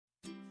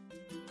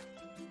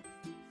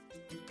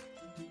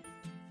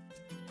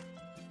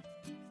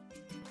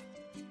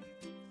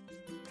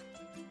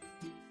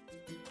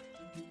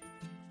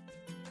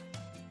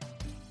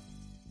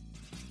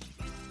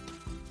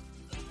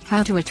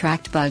How to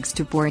attract bugs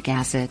to boric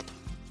acid.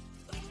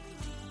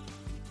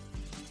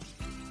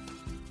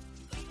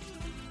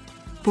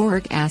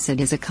 Boric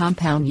acid is a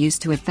compound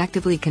used to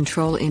effectively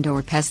control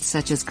indoor pests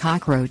such as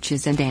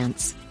cockroaches and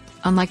ants.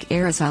 Unlike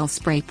aerosol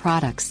spray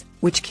products,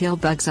 which kill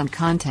bugs on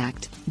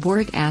contact,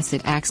 boric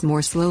acid acts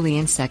more slowly.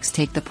 Insects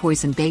take the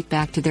poison bait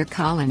back to their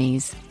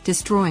colonies,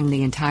 destroying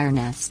the entire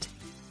nest.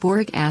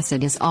 Boric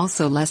acid is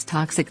also less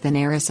toxic than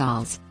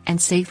aerosols,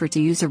 and safer to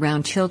use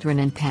around children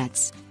and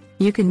pets.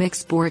 You can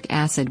mix boric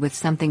acid with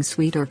something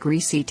sweet or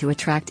greasy to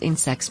attract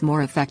insects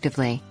more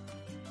effectively.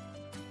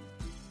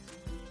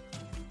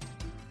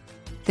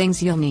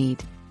 Things you'll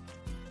need: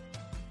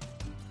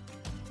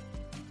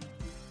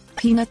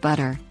 peanut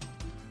butter,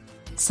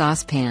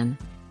 saucepan,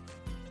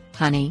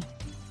 honey,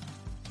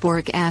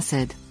 boric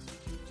acid,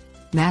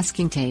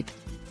 masking tape,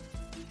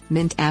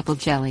 mint apple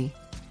jelly.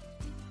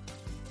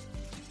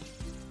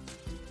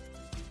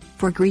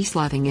 For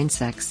grease-loving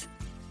insects,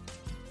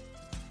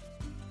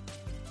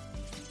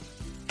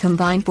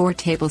 combine 4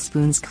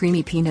 tablespoons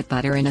creamy peanut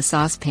butter in a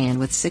saucepan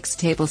with 6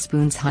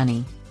 tablespoons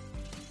honey.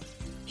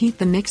 Heat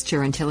the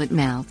mixture until it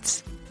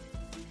melts.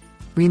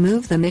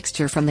 Remove the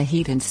mixture from the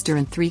heat and stir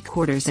in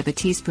 3/4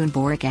 teaspoon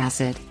boric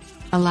acid.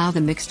 Allow the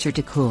mixture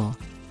to cool.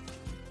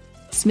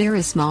 Smear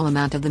a small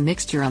amount of the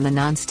mixture on the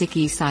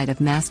non-sticky side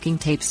of masking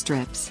tape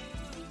strips.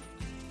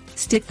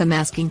 Stick the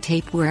masking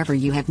tape wherever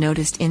you have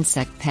noticed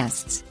insect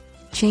pests.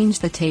 Change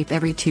the tape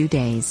every 2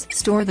 days.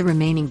 Store the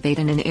remaining bait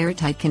in an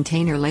airtight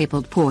container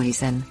labeled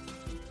poison.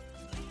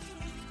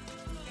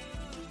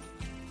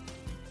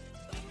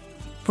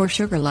 For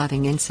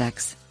sugar-loving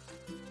insects,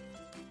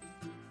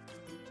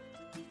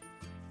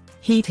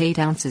 heat 8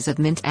 ounces of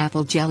mint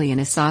apple jelly in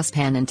a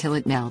saucepan until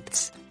it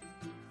melts.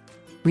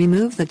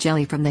 Remove the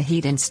jelly from the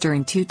heat and stir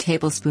in 2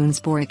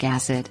 tablespoons boric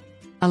acid.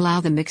 Allow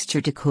the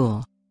mixture to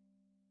cool.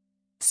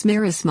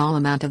 Smear a small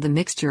amount of the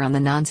mixture on the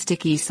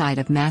non-sticky side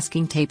of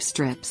masking tape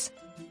strips.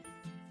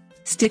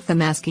 Stick the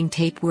masking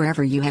tape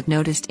wherever you have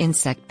noticed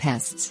insect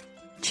pests.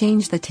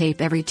 Change the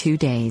tape every 2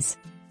 days.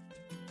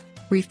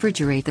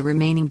 Refrigerate the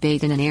remaining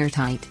bait in an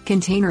airtight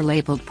container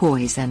labeled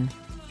poison.